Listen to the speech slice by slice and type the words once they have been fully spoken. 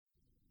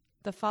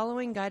The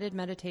following guided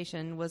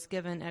meditation was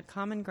given at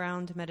Common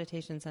Ground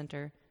Meditation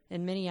Center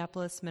in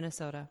Minneapolis,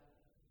 Minnesota.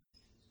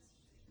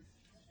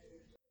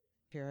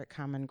 Here at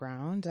Common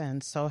Ground,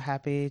 and so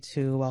happy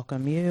to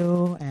welcome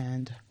you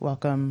and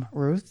welcome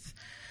Ruth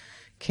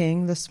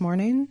King this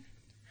morning.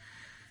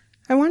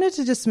 I wanted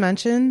to just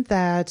mention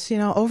that,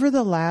 over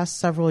the last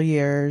several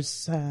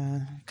years,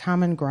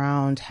 Common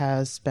Ground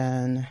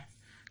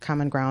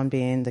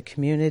being the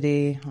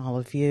community, all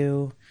of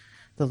you,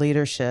 the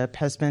leadership,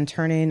 has been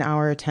turning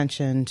our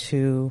attention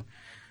to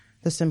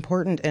this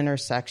important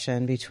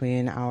intersection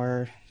between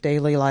our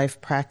daily life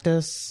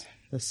practice,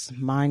 this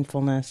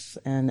mindfulness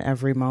in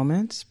every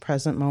moment,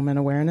 present moment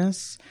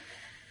awareness,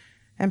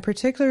 and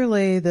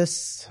particularly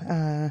this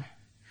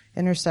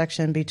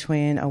intersection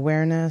between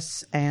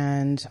awareness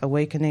and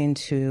awakening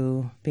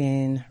to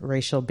being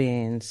racial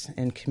beings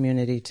in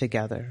community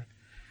together.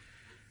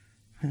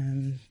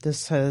 And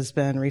this has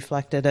been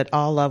reflected at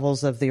all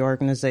levels of the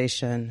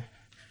organization,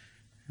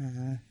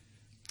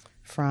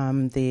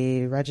 from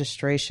the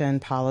registration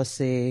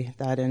policy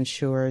that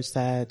ensures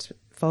that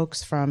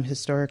folks from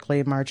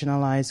historically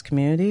marginalized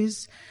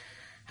communities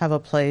have a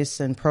place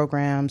in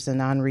programs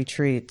and on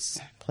retreats,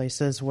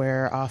 places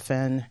where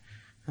often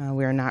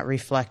we are not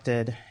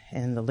reflected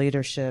in the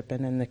leadership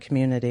and in the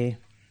community.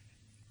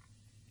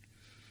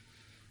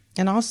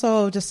 And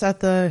also just at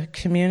the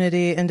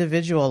community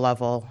individual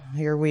level,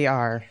 here we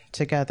are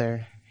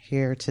together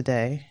here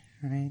today,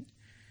 right?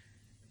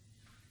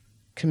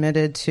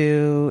 Committed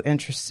to,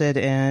 interested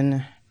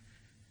in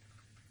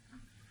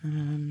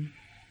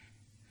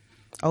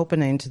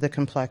opening to the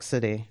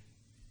complexity,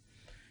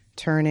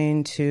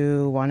 turning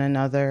to one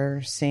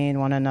another, seeing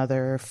one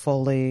another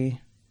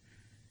fully,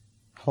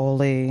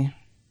 wholly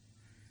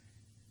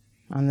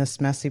on this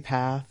messy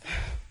path,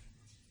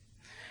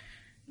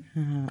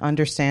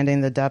 understanding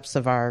the depths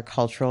of our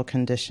cultural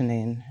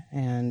conditioning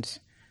and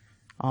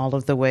all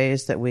of the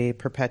ways that we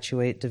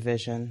perpetuate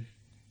division.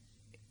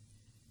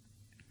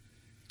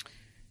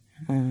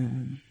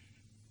 And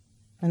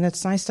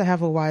it's nice to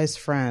have a wise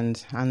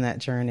friend on that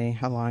journey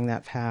along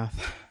that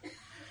path.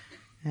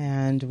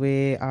 And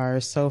we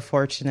are so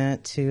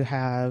fortunate to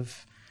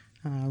have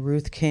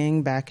Ruth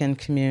King back in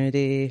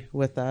community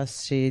with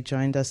us. She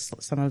joined us,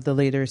 some of the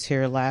leaders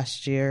here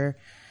last year,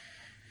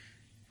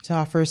 to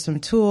offer some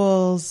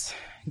tools,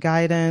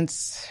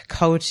 guidance,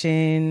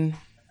 coaching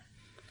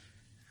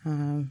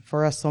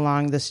for us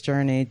along this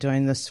journey,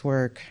 doing this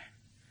work.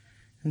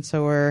 And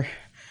so we're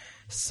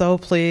so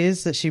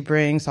pleased that she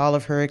brings all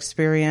of her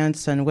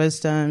experience and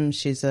wisdom.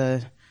 She's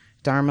a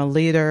Dharma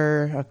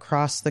leader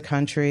across the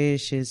country.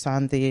 She's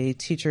on the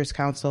Teachers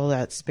Council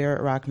at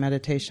Spirit Rock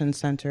Meditation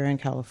Center in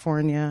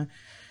California.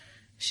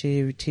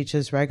 She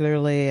teaches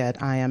regularly at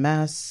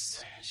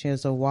IMS. She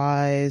is a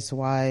wise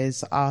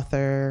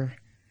author.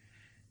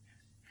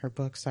 Her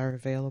books are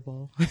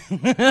available.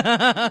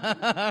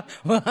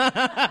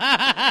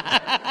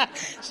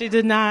 She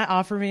did not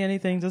offer me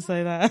anything to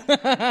say that.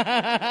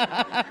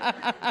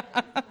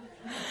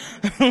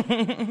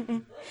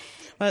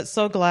 But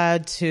so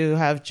glad to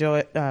have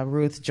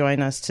Ruth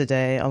join us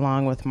today,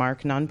 along with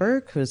Mark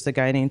Nunberg, who's the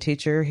guiding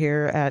teacher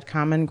here at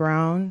Common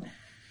Ground,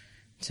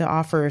 to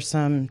offer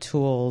some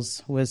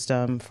tools,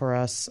 wisdom for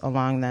us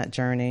along that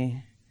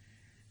journey,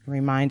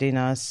 reminding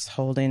us,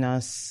 holding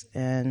us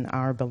in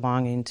our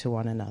belonging to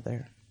one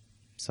another.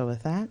 So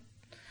with that,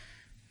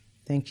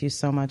 thank you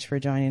so much for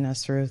joining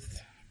us,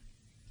 Ruth.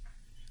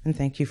 And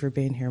thank you for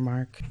being here,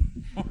 Mark.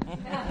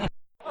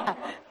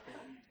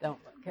 Don't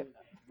look at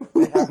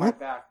They have my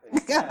back.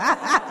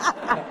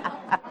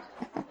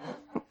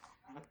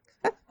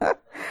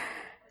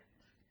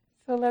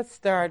 So let's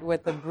start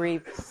with a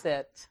brief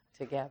sit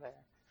together.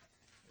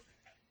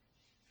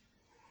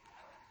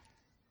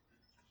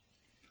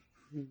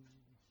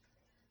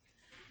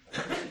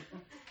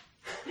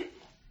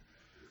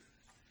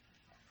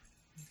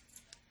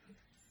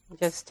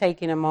 Just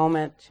taking a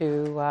moment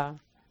to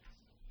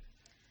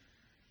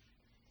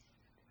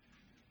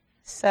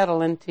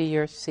settle into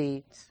your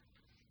seat,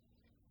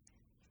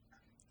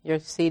 your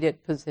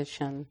seated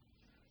position.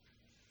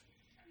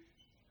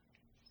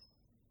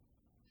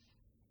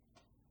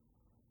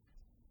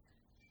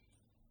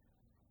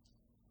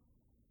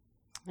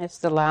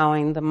 Just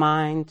allowing the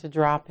mind to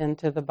drop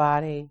into the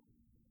body,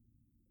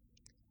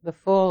 the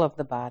full of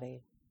the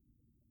body,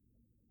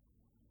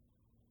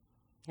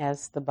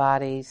 as the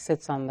body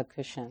sits on the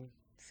cushion,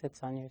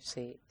 sits on your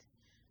seat.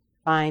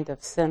 Find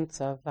a sense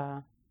of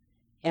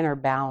inner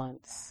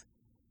balance.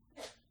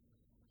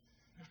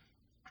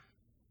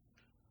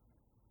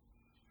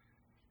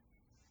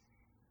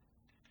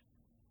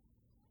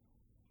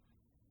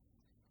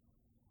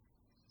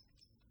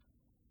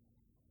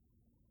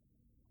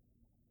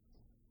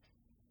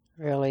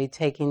 Really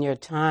taking your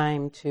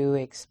time to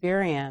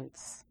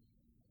experience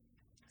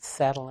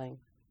settling.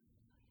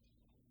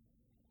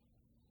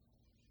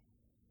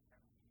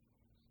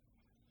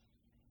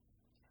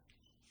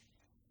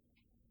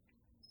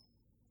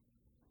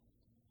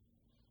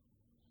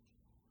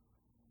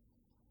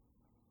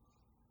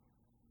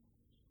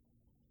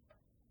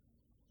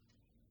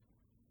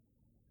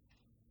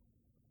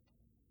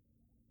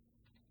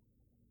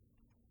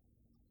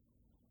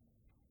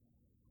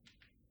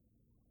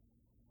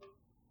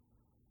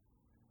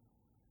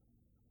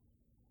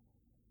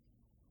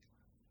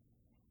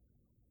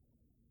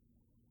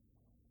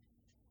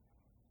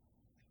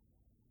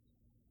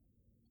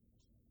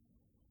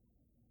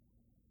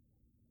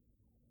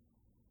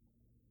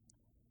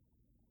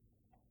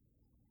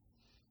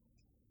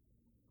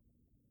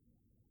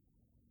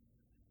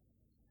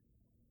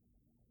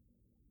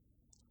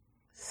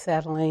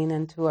 Settling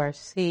into our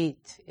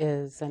seat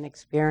is an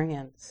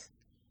experience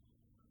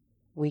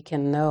we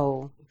can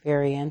know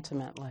very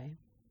intimately.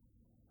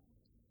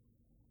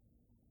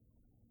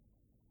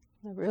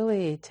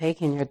 Really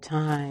taking your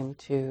time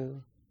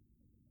to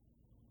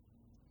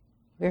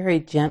very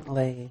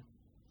gently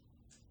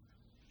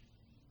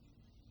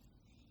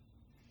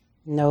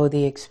know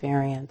the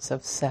experience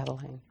of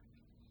settling,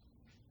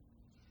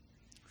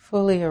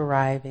 fully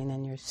arriving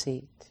in your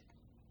seat.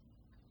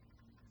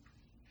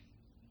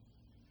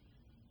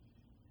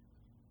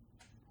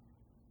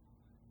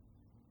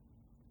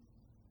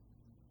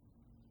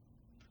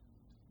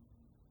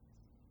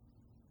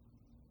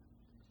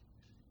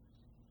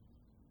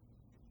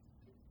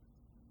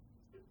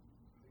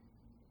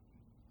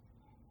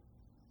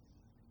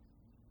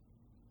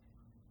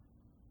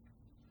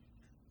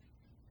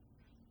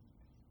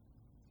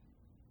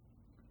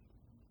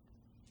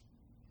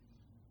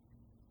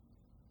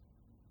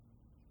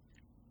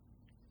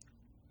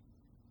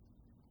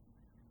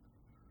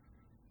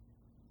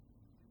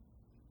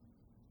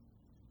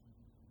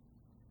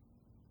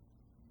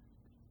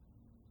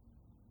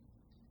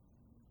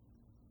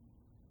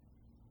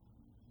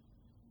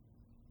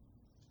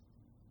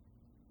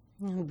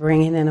 And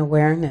bringing in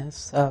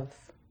awareness of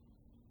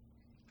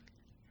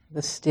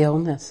the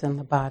stillness in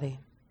the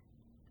body.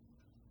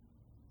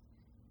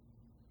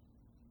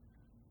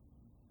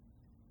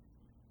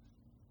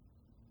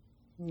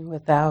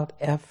 Without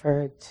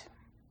effort,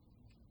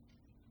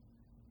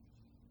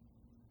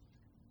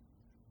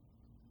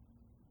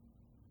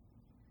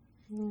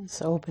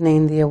 it's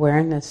opening the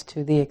awareness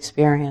to the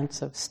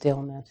experience of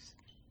stillness.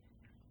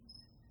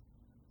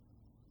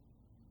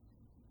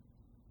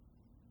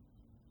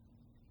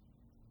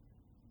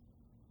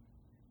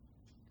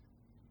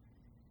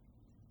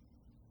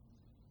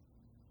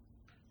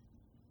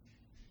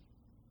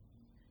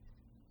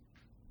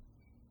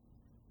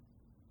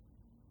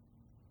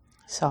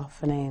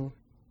 Softening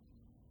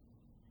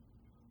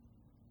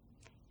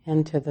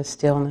into the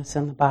stillness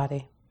in the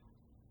body.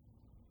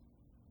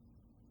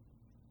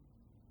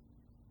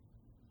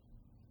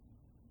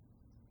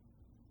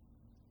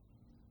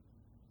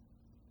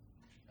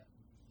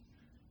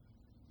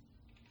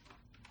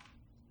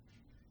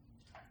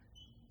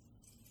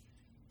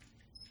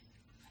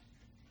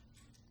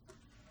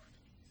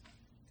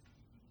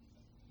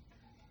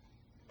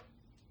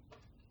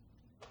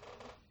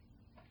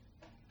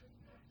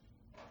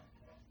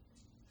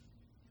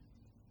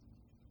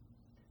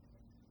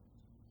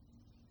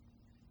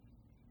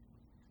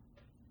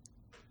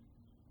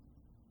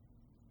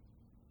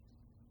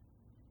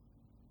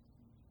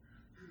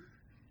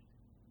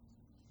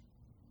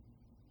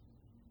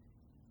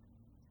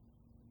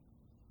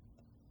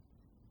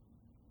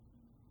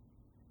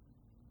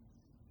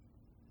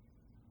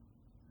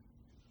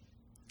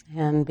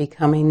 And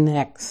becoming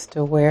next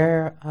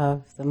aware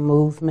of the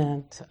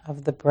movement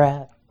of the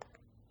breath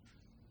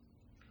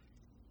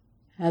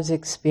as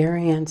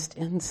experienced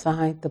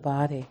inside the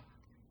body.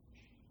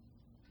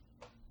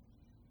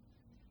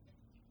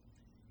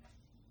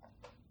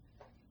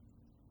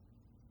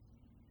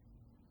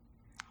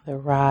 The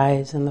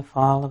rise and the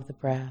fall of the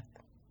breath.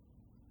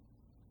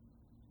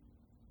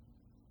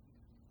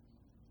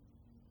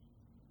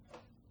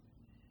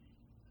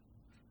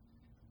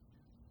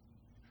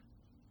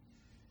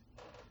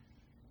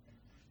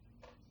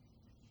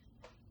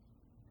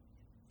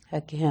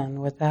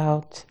 Again,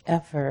 without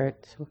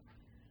effort,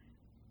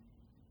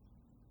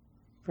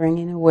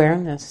 bringing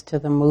awareness to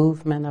the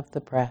movement of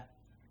the breath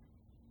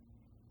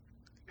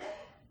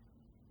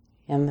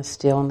and the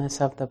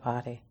stillness of the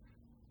body.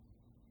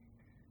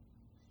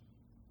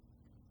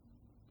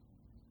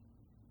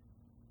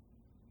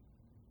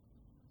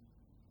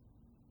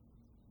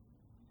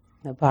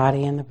 The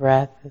body and the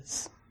breath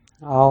is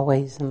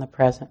always in the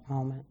present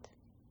moment.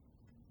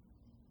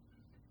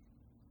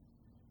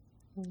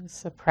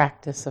 It's a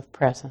practice of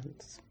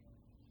presence.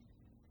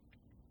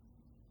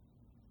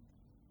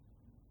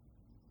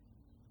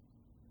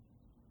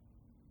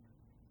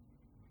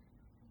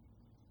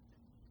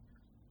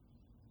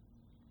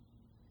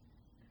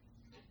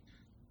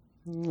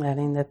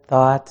 Letting the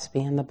thoughts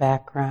be in the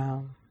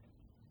background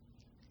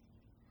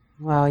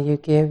while you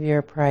give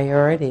your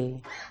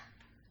priority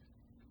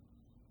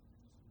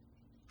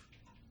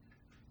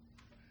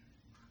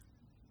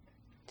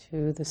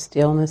to the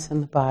stillness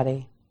in the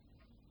body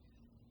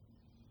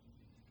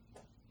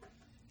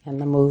and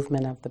the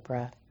movement of the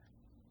breath.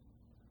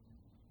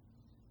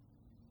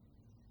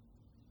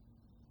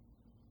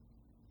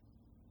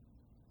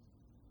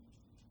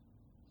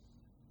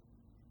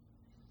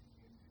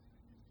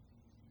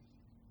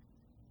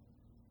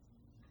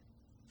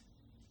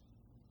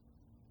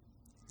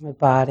 The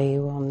body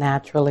will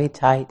naturally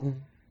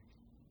tighten,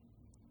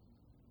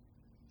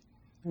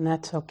 and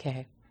that's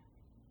okay.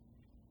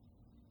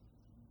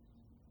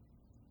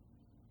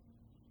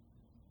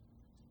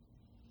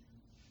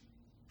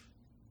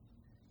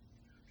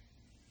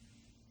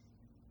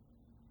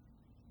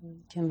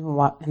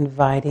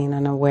 Inviting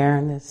an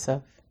awareness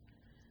of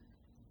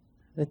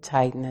the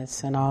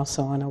tightness and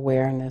also an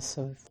awareness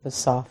of the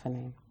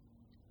softening.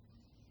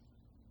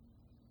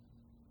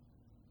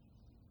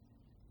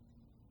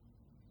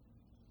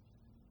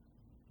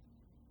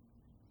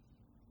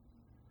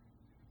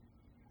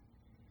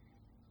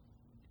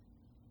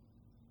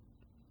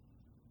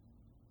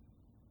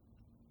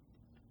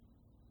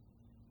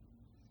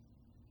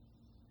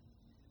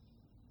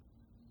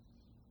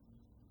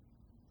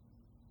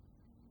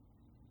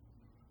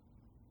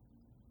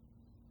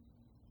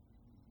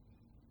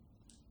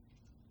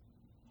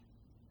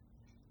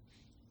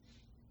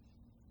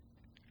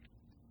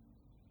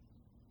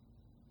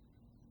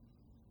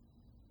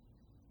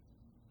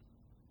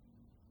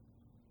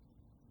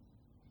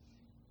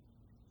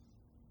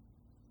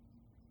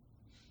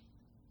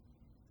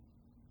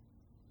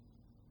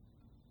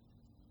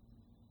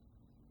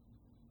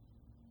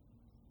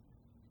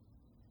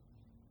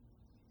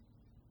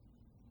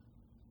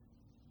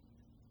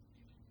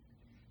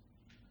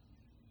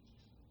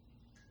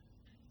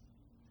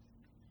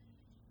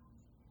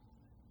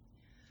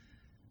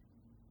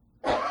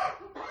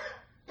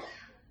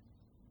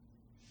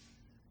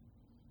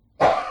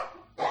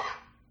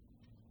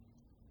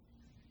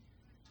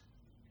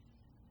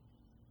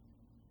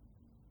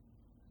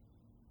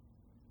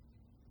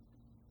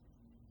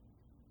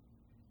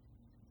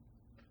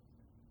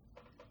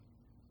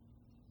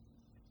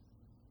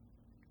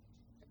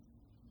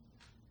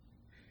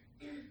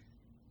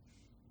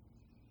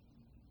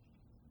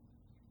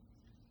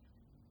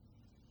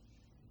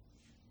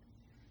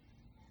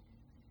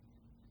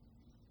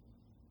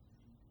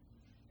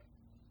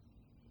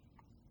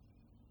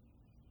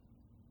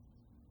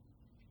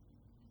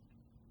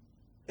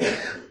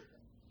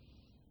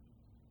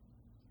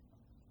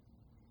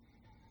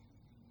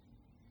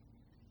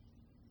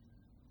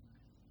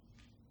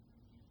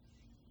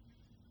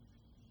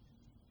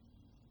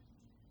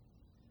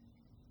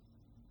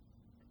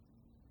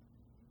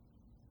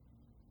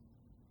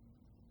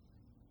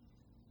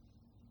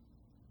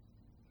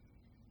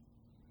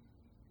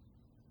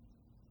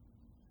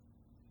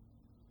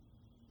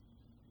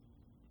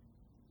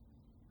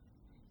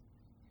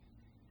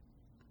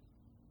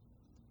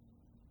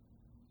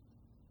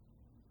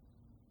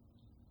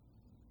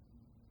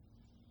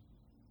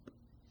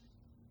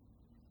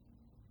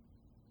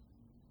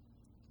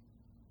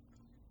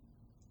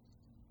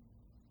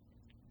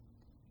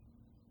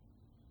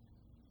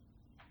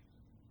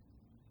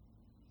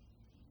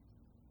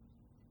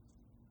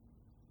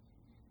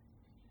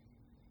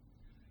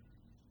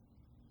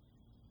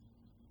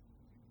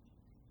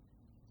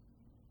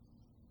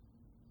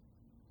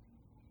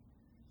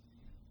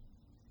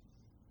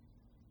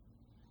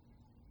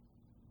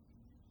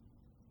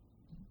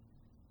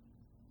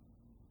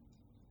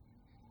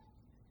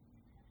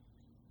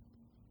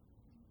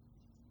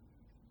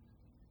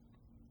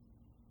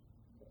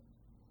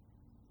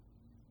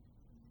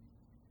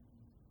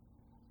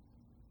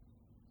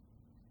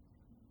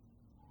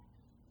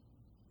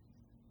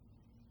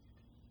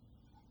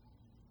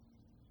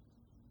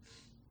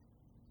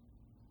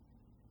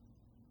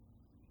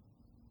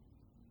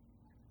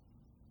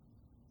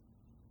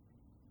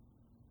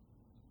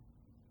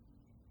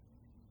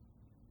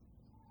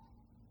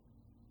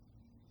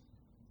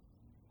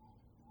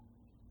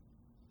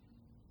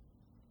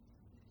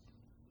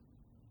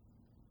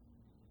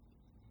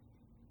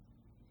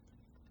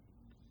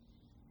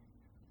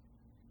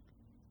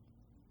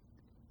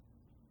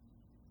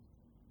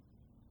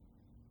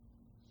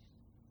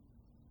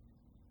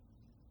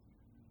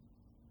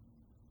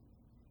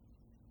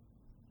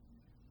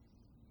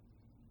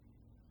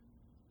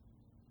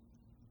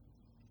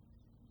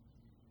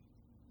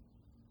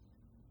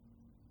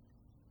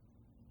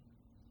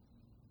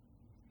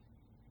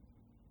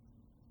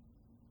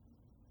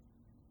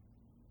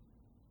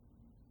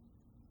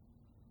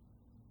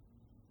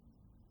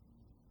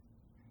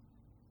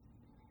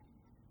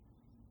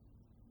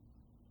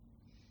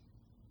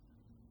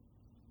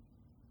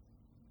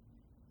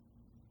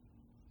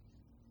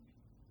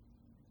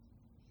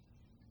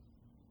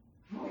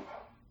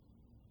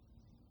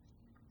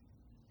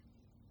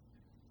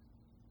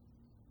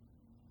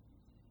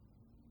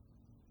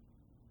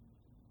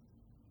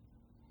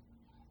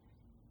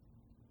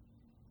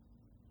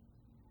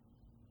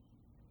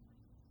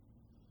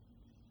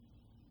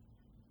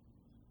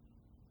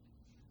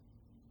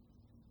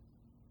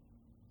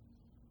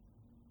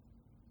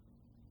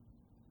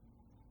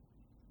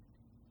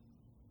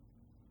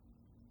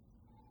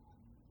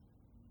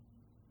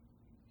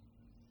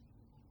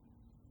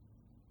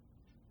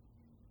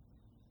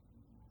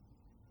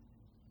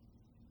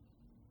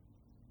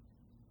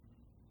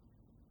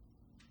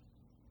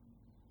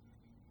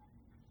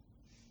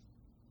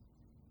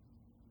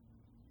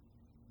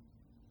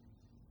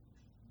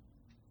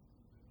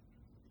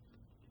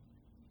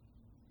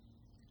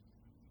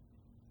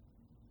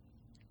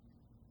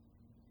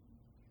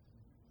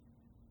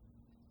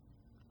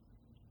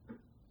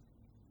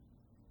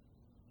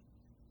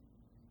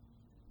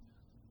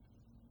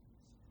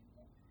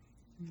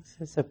 This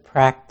is a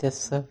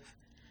practice of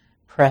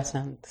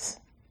presence.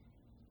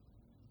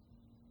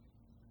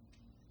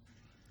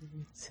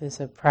 This is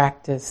a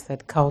practice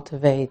that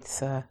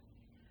cultivates a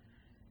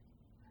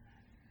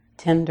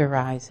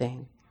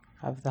tenderizing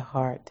of the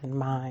heart and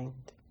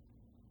mind.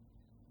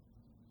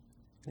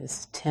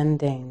 This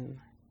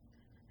tending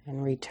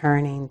and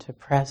returning to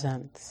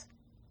presence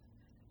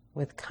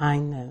with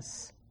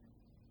kindness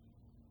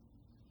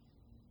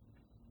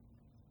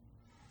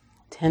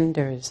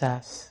tenders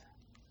us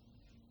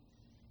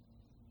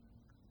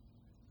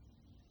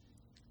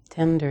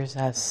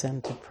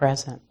into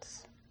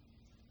presence.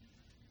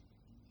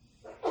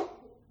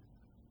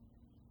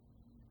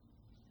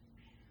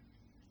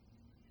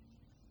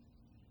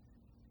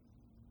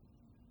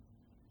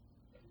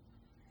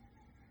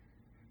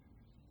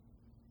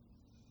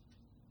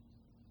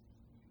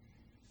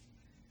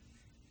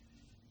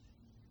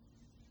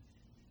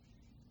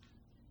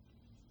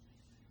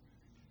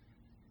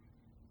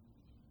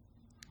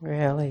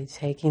 Really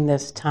taking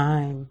this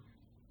time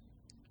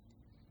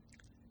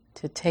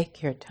to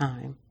take your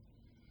time.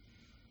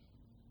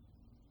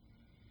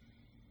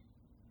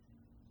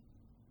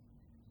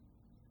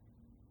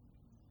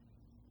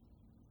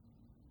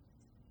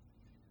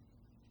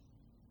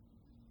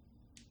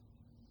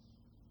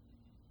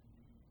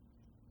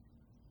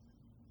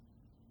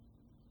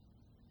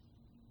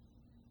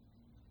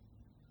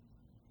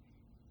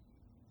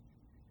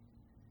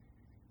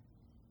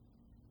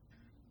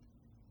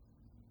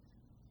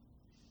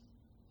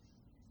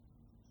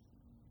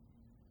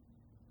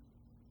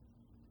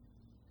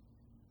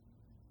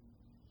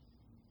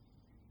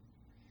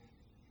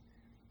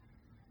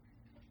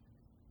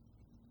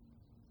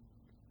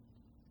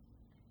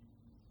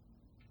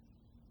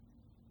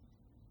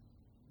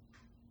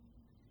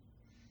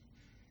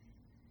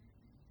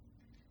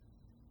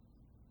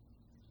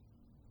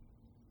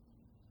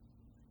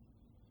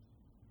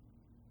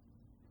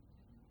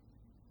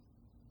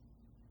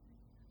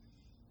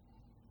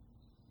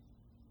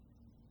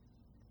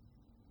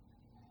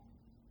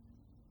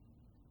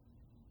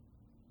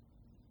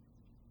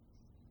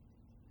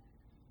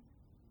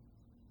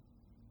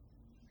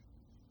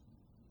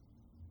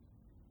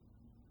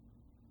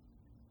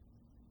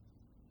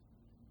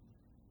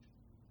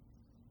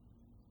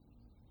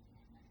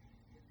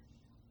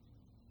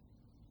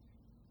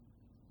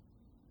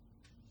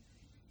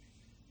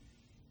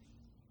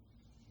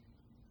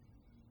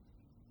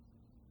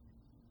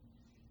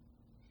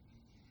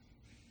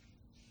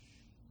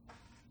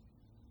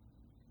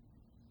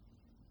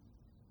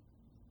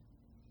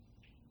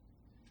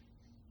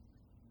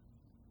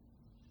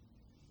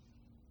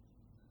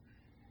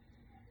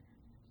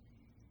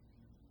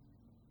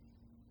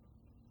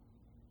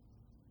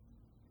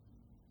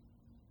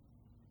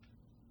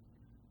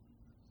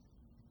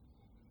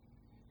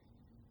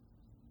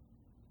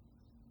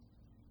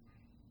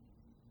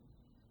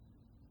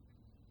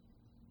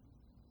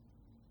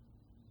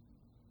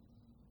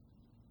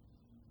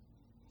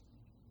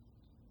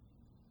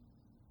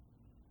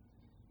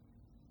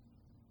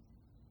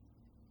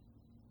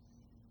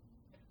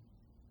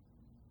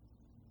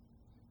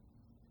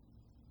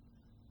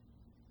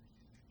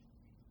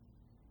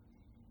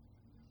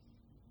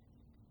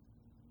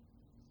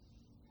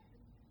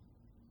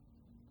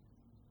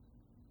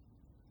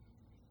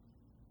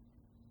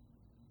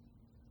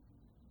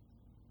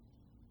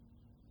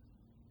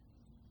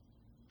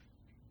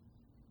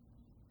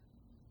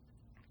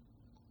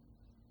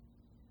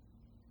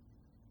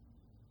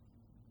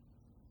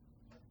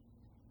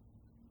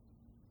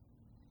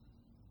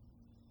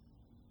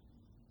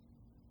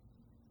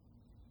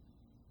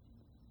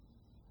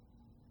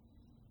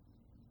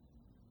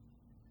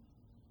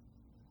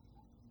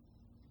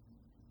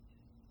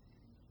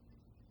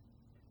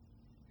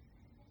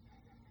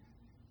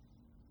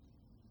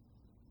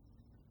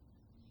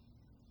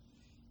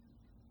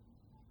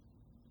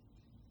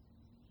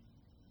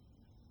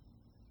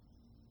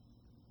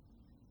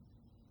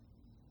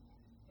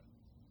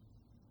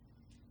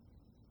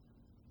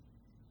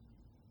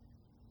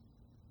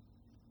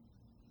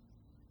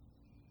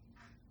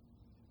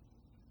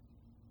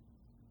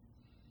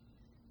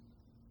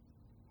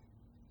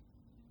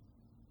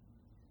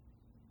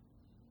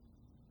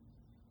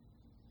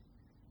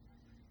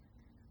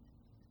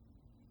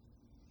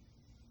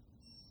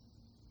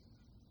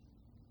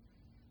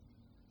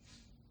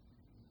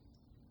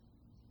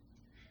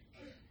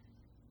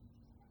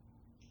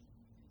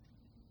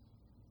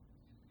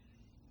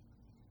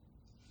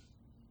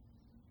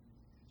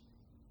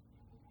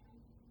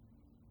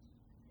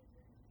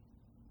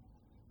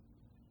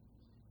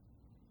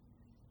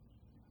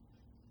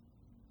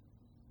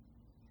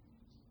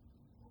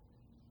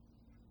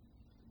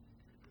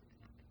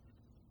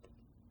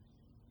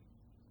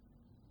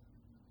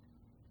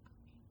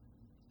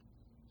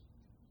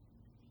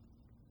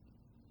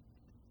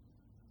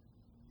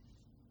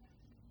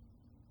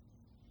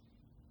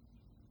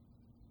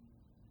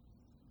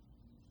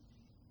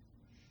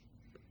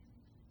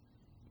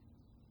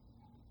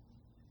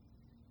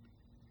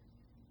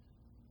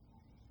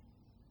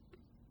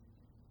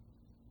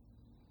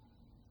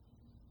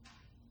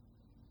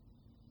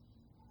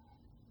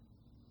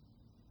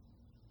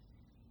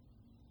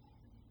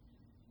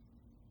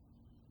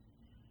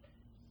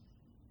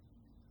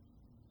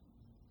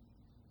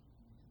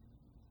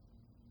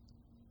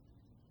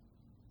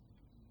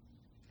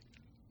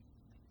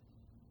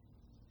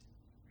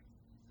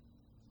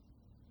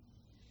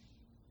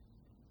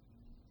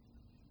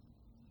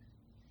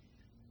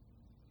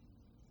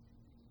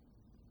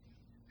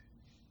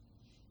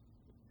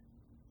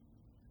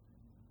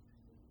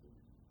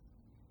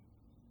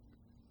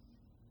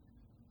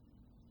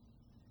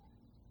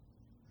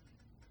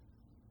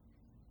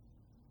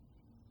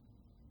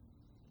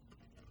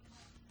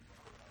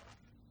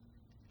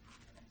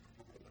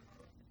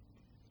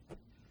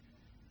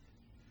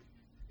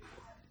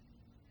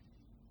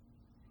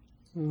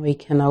 We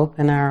can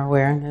open our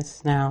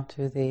awareness now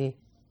to the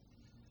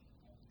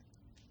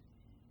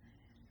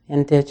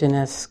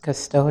indigenous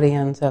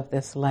custodians of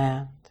this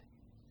land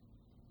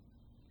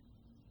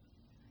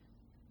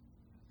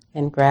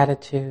in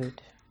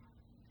gratitude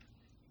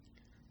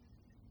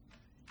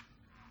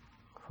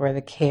for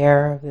the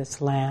care of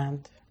this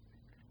land,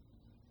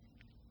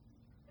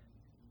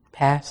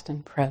 past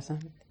and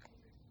present,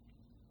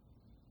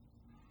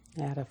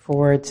 that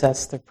affords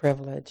us the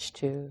privilege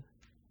to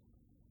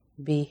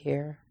be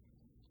here.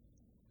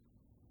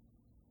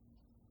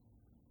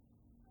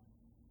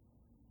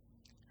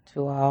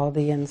 To all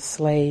the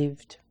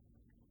enslaved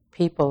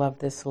people of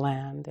this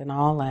land and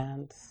all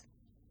lands,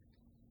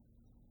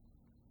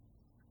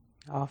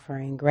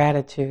 offering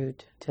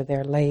gratitude to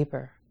their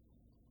labor,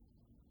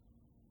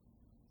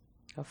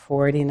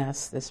 affording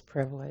us this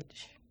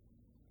privilege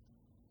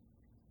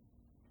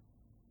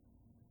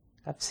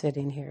of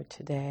sitting here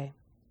today.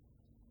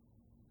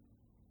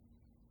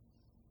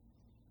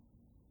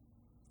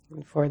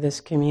 And for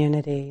this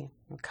community,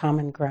 a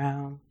common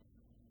ground,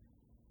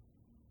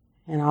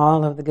 and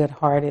all of the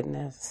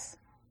good-heartedness,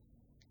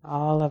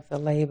 all of the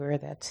labor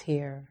that's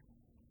here,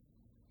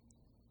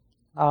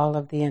 all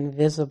of the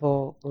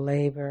invisible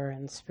labor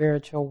and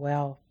spiritual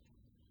wealth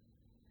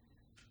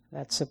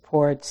that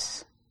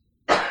supports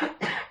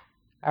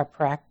our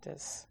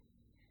practice.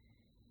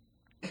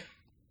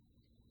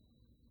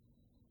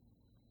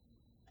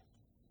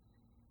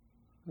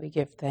 We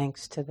give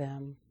thanks to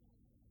them.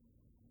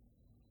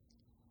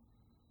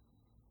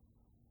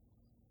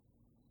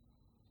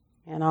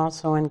 And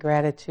also in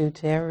gratitude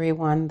to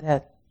everyone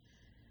that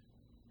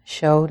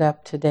showed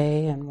up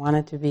today and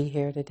wanted to be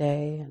here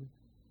today, and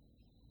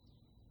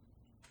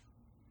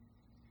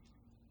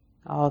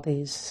all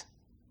these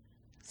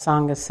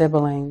Sangha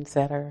siblings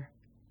that are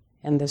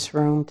in this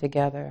room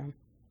together.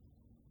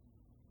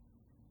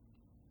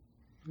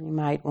 You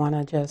might want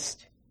to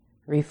just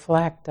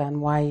reflect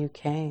on why you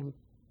came.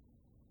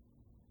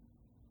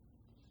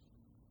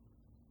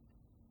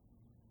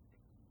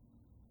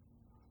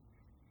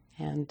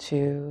 And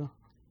to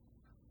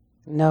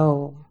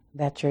know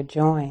that you're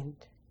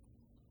joined.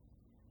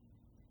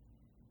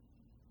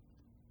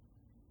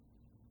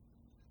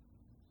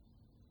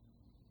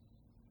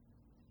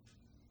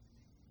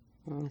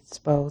 It's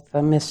both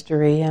a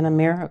mystery and a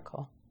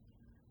miracle.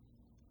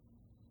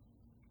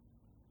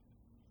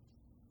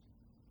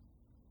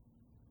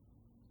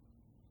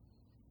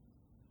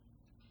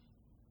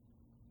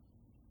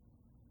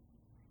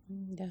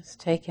 Just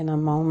taking a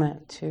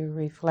moment to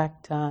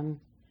reflect on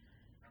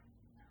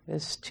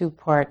this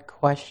two-part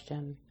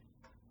question.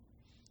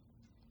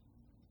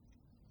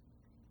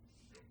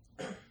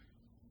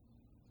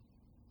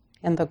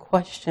 And the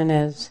question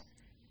is,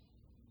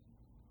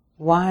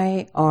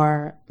 why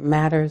are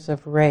matters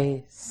of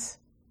race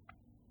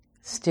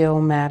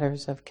still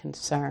matters of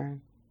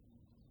concern?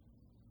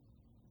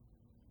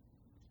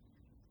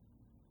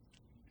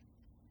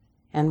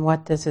 And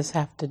what does this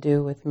have to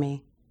do with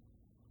me?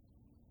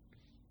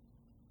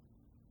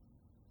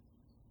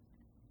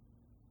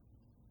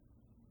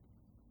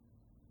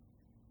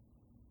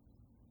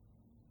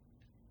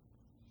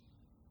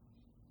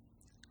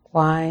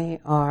 Why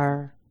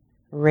are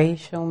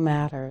racial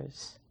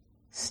matters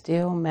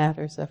still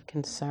matters of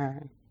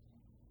concern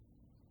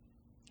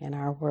in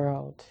our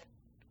world,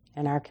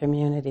 in our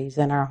communities,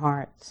 in our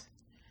hearts?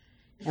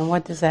 And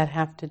what does that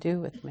have to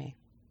do with me?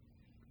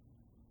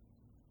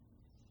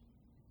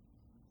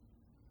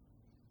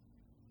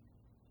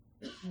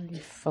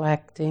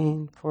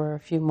 Reflecting for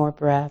a few more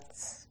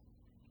breaths,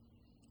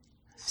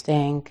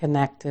 staying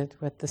connected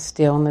with the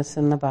stillness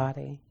in the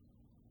body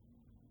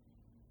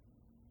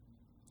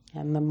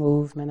and the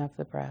movement of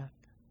the breath.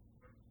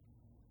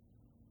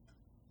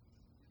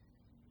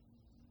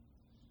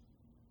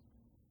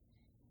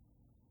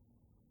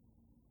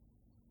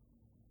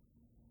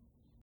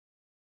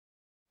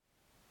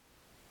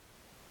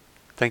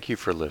 Thank you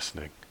for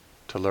listening.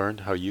 To learn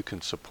how you can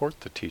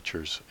support the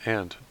teachers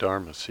and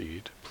Dharma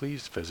Seed,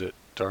 please visit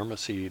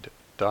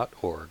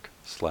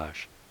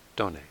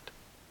dharmaseed.org/donate.